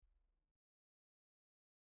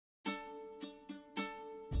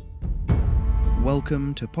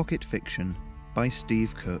Welcome to Pocket Fiction by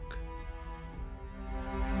Steve Cook.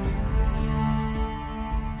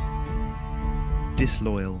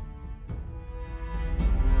 Disloyal.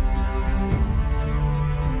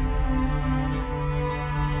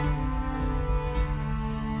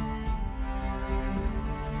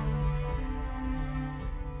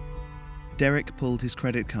 Derek pulled his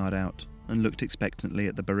credit card out and looked expectantly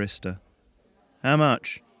at the barista. "How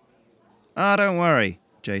much?" Don't worry,"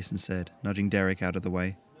 Jason said, nudging Derek out of the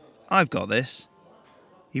way. "I've got this."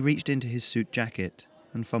 He reached into his suit jacket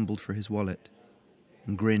and fumbled for his wallet,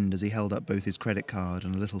 and grinned as he held up both his credit card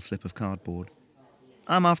and a little slip of cardboard.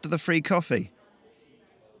 "I'm after the free coffee."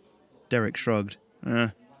 Derek shrugged.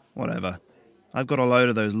 Whatever. I've got a load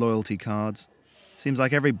of those loyalty cards. Seems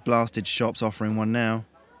like every blasted shop's offering one now."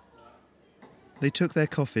 They took their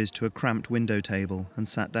coffees to a cramped window table and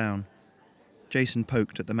sat down. Jason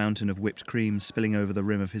poked at the mountain of whipped cream spilling over the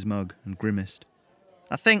rim of his mug and grimaced.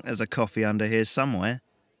 "I think there's a coffee under here somewhere."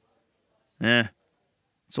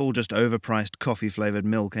 It's all just overpriced coffee-flavoured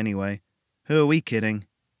milk anyway. Who are we kidding?"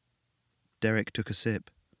 Derek took a sip.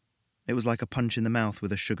 It was like a punch in the mouth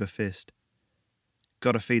with a sugar fist.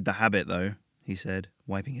 "Gotta feed the habit, though," he said,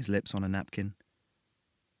 wiping his lips on a napkin.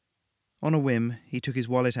 On a whim, he took his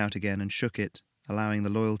wallet out again and shook it, allowing the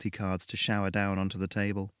loyalty cards to shower down onto the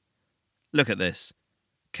table. "Look at this.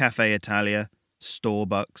 Cafe Italia,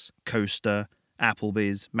 Starbucks, Coaster,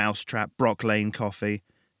 Applebee's, Mousetrap, Brock Lane Coffee,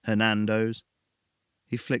 Hernando's."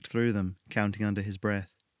 He flicked through them, counting under his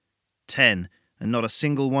breath. 10, and not a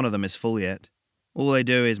single one of them is full yet. All they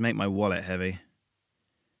do is make my wallet heavy.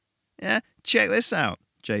 "Yeah, check this out,"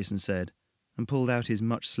 Jason said, and pulled out his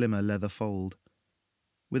much slimmer leather fold.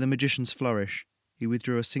 With a magician's flourish, he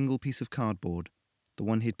withdrew a single piece of cardboard, the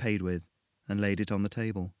one he'd paid with, and laid it on the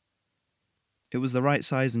table. It was the right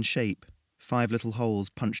size and shape, 5 little holes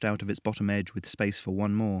punched out of its bottom edge with space for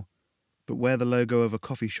one more, but where the logo of a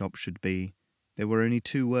coffee shop should be, there were only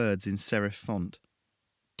 2 words in serif font: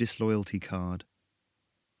 Disloyalty card.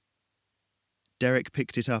 Derek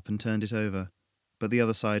picked it up and turned it over, but the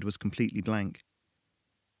other side was completely blank.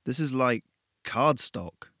 "This is like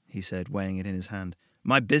cardstock," he said, weighing it in his hand.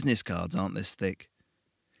 "My business cards aren't this thick."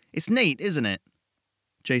 "It's neat, isn't it?"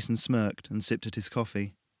 Jason smirked and sipped at his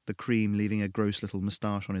coffee, the cream leaving a gross little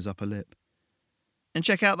moustache on his upper lip. "And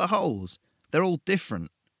check out the holes. They're all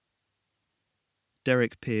different."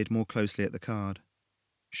 Derek peered more closely at the card.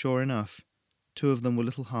 Sure enough, 2 of them were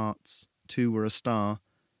little hearts, 2 were a star,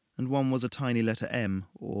 and 1 was a tiny letter M,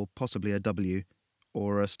 or possibly a W,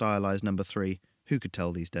 or a stylized number 3. Who could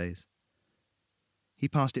tell these days? He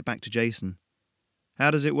passed it back to Jason. "How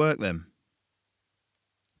does it work, then?"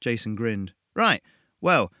 Jason grinned. "Right,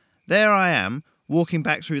 well, there I am, walking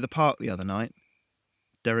back through the park the other night."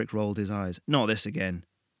 Derek rolled his eyes. "Not this again.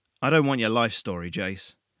 I don't want your life story,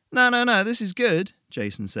 Jace." No, this is good,"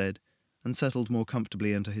 Jason said, and settled more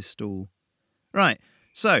comfortably into his stool. "Right,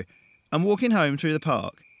 so, I'm walking home through the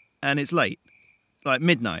park, and it's late, like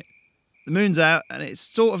midnight. The moon's out, and it's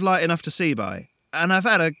sort of light enough to see by, and I've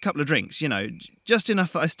had a couple of drinks, just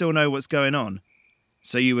enough that I still know what's going on."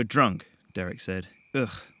 "So you were drunk," Derek said.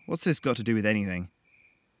 "Ugh, what's this got to do with anything?"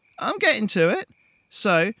 "I'm getting to it.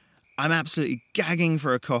 So, I'm absolutely gagging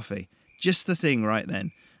for a coffee. Just the thing right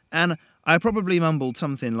then. And I probably mumbled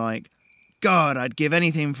something like, 'God, I'd give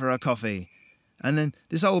anything for a coffee.' And then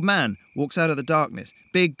this old man walks out of the darkness,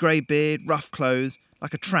 big grey beard, rough clothes,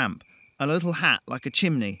 like a tramp, and a little hat like a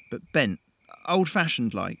chimney, but bent,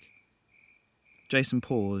 old-fashioned like." Jason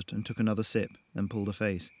paused and took another sip, then pulled a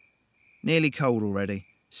face. "Nearly cold already.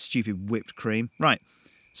 Stupid whipped cream. Right.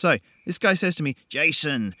 So, this guy says to me,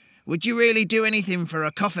 'Jason, would you really do anything for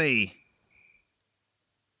a coffee?'"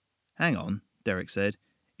 "Hang on," Derek said.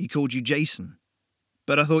 "He called you Jason.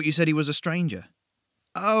 But I thought you said he was a stranger."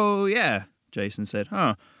 "Oh, yeah," Jason said.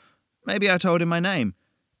 Maybe I told him my name.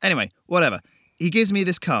 Anyway, whatever. He gives me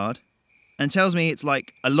this card and tells me it's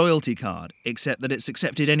like a loyalty card, except that it's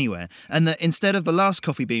accepted anywhere, and that instead of the last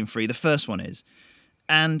coffee being free, the first one is.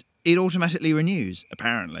 And it automatically renews,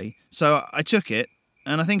 apparently. So I took it,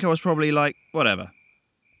 and I think I was probably like, whatever."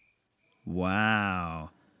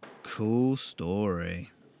 "Wow, cool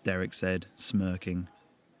story," Derek said, smirking.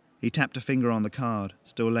 He tapped a finger on the card,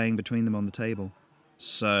 still laying between them on the table.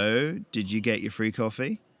 "So, did you get your free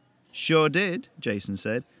coffee?" "Sure did," Jason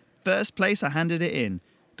said. "First place I handed it in.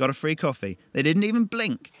 Got a free coffee. They didn't even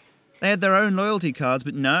blink. They had their own loyalty cards,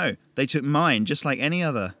 but no, they took mine just like any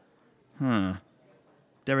other."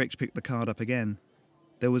 Derek picked the card up again.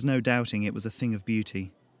 There was no doubting it was a thing of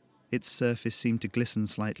beauty. Its surface seemed to glisten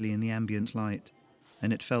slightly in the ambient light,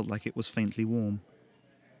 and it felt like it was faintly warm.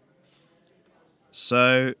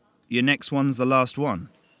 "So, your next one's the last one.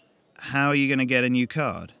 How are you going to get a new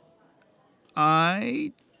card?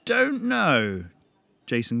 I don't know.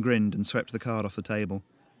 Jason grinned and swept the card off the table.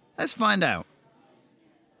 Let's find out.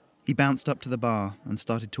 He bounced up to the bar and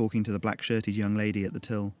started talking to the black-shirted young lady at the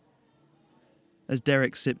till. As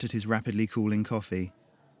Derek sipped at his rapidly cooling coffee,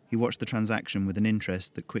 he watched the transaction with an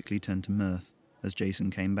interest that quickly turned to mirth as Jason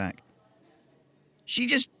came back. She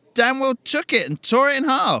just damn well took it and tore it in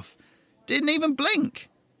half. Didn't even blink.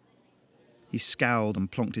 He scowled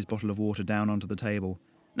and plonked his bottle of water down onto the table.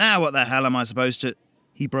 Now what the hell am I supposed to...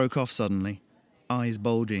 He broke off suddenly, eyes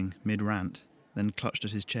bulging mid-rant, then clutched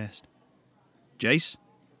at his chest. Jace?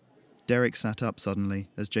 Derek sat up suddenly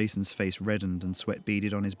as Jason's face reddened and sweat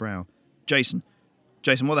beaded on his brow. Jason,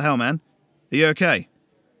 what the hell, man? Are you okay?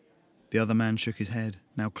 The other man shook his head,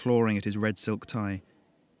 now clawing at his red silk tie.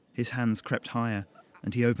 His hands crept higher,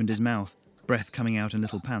 and he opened his mouth, breath coming out in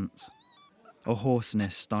little pants. A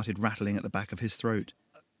hoarseness started rattling at the back of his throat.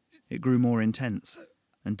 It grew more intense,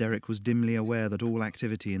 and Derek was dimly aware that all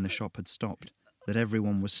activity in the shop had stopped, that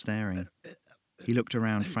everyone was staring. He looked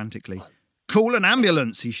around frantically. Call an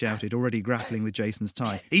ambulance, he shouted, already grappling with Jason's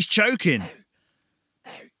tie. He's choking!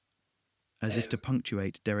 As if to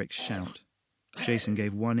punctuate Derek's shout, Jason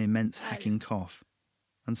gave one immense hacking cough,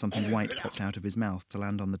 and something white popped out of his mouth to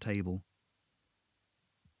land on the table.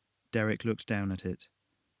 Derek looked down at it.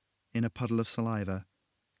 In a puddle of saliva,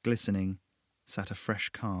 glistening, sat a fresh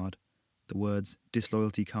card, the words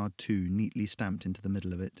Disloyalty Card 2 neatly stamped into the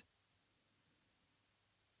middle of it.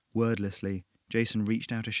 Wordlessly, Jason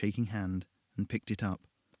reached out a shaking hand and picked it up,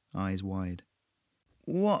 eyes wide.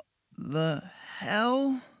 What the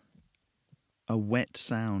hell? A wet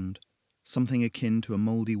sound, something akin to a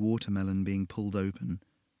mouldy watermelon being pulled open,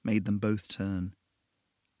 made them both turn.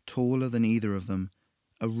 Taller than either of them,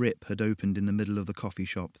 a rip had opened in the middle of the coffee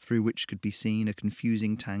shop, through which could be seen a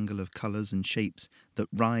confusing tangle of colours and shapes that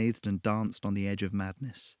writhed and danced on the edge of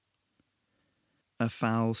madness. A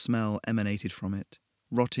foul smell emanated from it,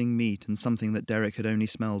 rotting meat and something that Derek had only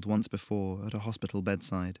smelled once before at a hospital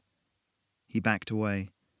bedside. He backed away.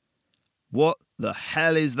 What the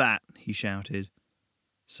hell is that? He shouted.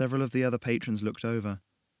 Several of the other patrons looked over,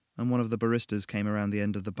 and one of the baristas came around the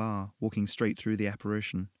end of the bar, walking straight through the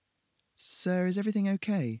apparition. Sir, is everything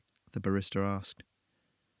okay? The barista asked.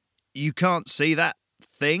 You can't see that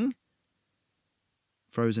thing?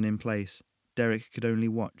 Frozen in place, Derek could only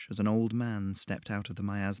watch as an old man stepped out of the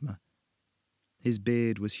miasma. His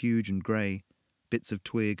beard was huge and grey, bits of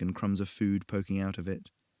twig and crumbs of food poking out of it,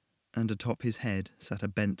 and atop his head sat a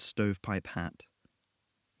bent stovepipe hat.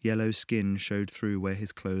 Yellow skin showed through where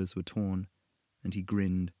his clothes were torn, and he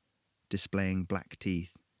grinned, displaying black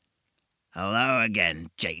teeth. Hello again,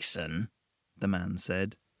 Jason, the man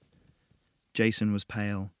said. Jason was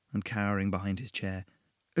pale and cowering behind his chair.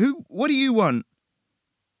 What do you want?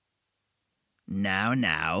 Now,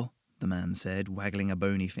 the man said, waggling a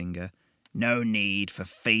bony finger. No need for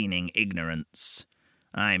feigning ignorance.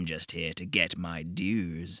 I'm just here to get my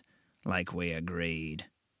dues, like we agreed.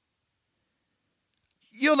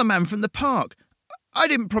 You're the man from the park. I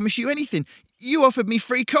didn't promise you anything. You offered me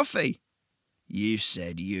free coffee. You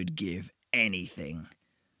said you'd give anything,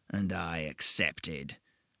 and I accepted.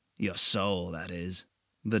 Your soul, that is,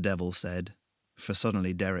 the devil said, for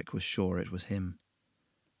suddenly Derek was sure it was him.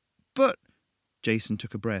 But, Jason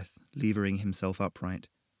took a breath, levering himself upright.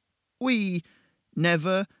 We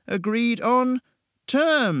never agreed on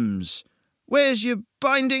terms. Where's your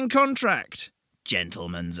binding contract?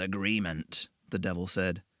 Gentleman's agreement, the devil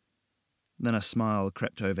said. Then a smile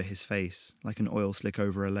crept over his face, like an oil slick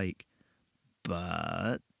over a lake.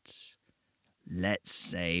 But let's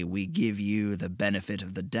say we give you the benefit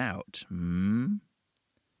of the doubt,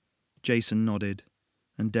 Jason nodded,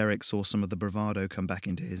 and Derek saw some of the bravado come back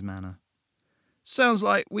into his manner. Sounds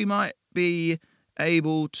like we might be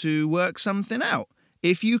able to work something out.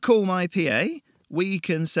 If you call my PA, we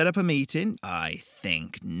can set up a meeting. I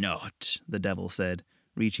think not, the devil said,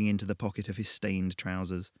 reaching into the pocket of his stained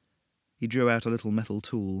trousers. He drew out a little metal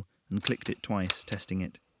tool and clicked it twice, testing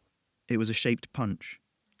it. It was a shaped punch,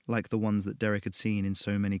 like the ones that Derek had seen in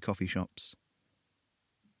so many coffee shops.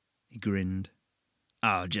 He grinned.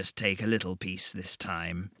 I'll just take a little piece this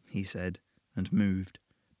time, he said, and moved.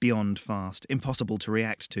 Beyond fast, impossible to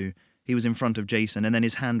react to. He was in front of Jason, and then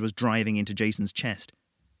his hand was driving into Jason's chest.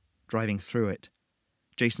 Driving through it.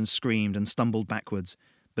 Jason screamed and stumbled backwards,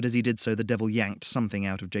 but as he did so the devil yanked something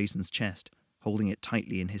out of Jason's chest, holding it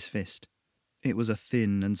tightly in his fist. It was a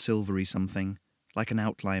thin and silvery something, like an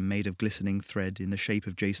outline made of glistening thread in the shape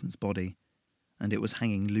of Jason's body, and it was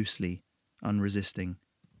hanging loosely, unresisting.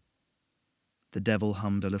 The devil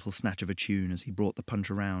hummed a little snatch of a tune as he brought the punch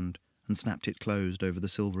around, and snapped it closed over the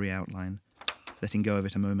silvery outline, letting go of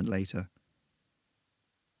it a moment later.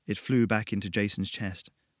 It flew back into Jason's chest.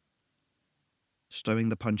 Stowing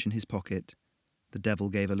the punch in his pocket, the devil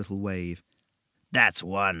gave a little wave. "That's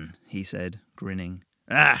one," he said, grinning.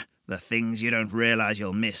 "Ah, the things you don't realise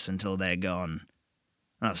you'll miss until they're gone.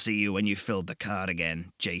 I'll see you when you've filled the card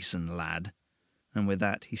again, Jason lad." And with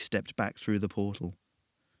that he stepped back through the portal.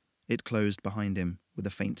 It closed behind him with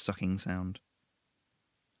a faint sucking sound.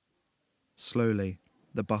 Slowly,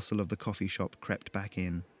 the bustle of the coffee shop crept back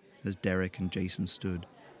in as Derek and Jason stood,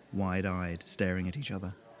 wide-eyed, staring at each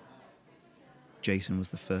other. Jason was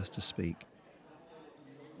the first to speak.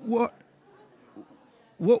 What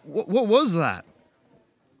was that?"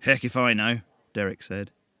 "Heck if I know," Derek said,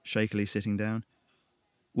 shakily sitting down.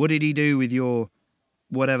 "What did he do with your...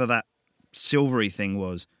 whatever that silvery thing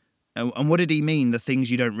was? And what did he mean, the things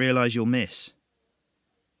you don't realise you'll miss?"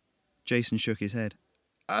 Jason shook his head.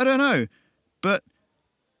 "I don't know, but...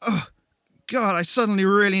 oh, God, I suddenly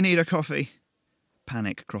really need a coffee."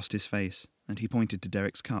 Panic crossed his face, and he pointed to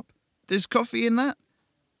Derek's cup. "There's coffee in that?"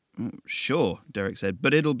 "Sure," Derek said,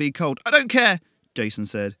 "but it'll be cold." "I don't care," Jason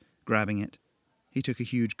said, grabbing it. He took a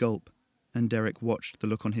huge gulp, and Derek watched the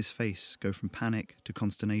look on his face go from panic to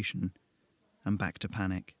consternation, and back to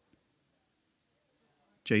panic.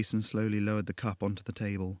 Jason slowly lowered the cup onto the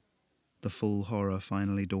table, the full horror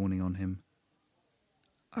finally dawning on him.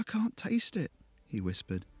 "I can't taste it," he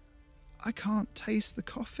whispered. "I can't taste the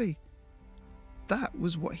coffee. That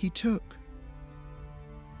was what he took."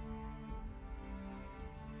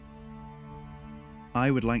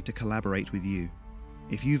 I would like to collaborate with you.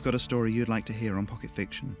 If you've got a story you'd like to hear on Pocket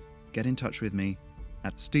Fiction, get in touch with me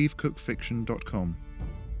at stevecookfiction.com.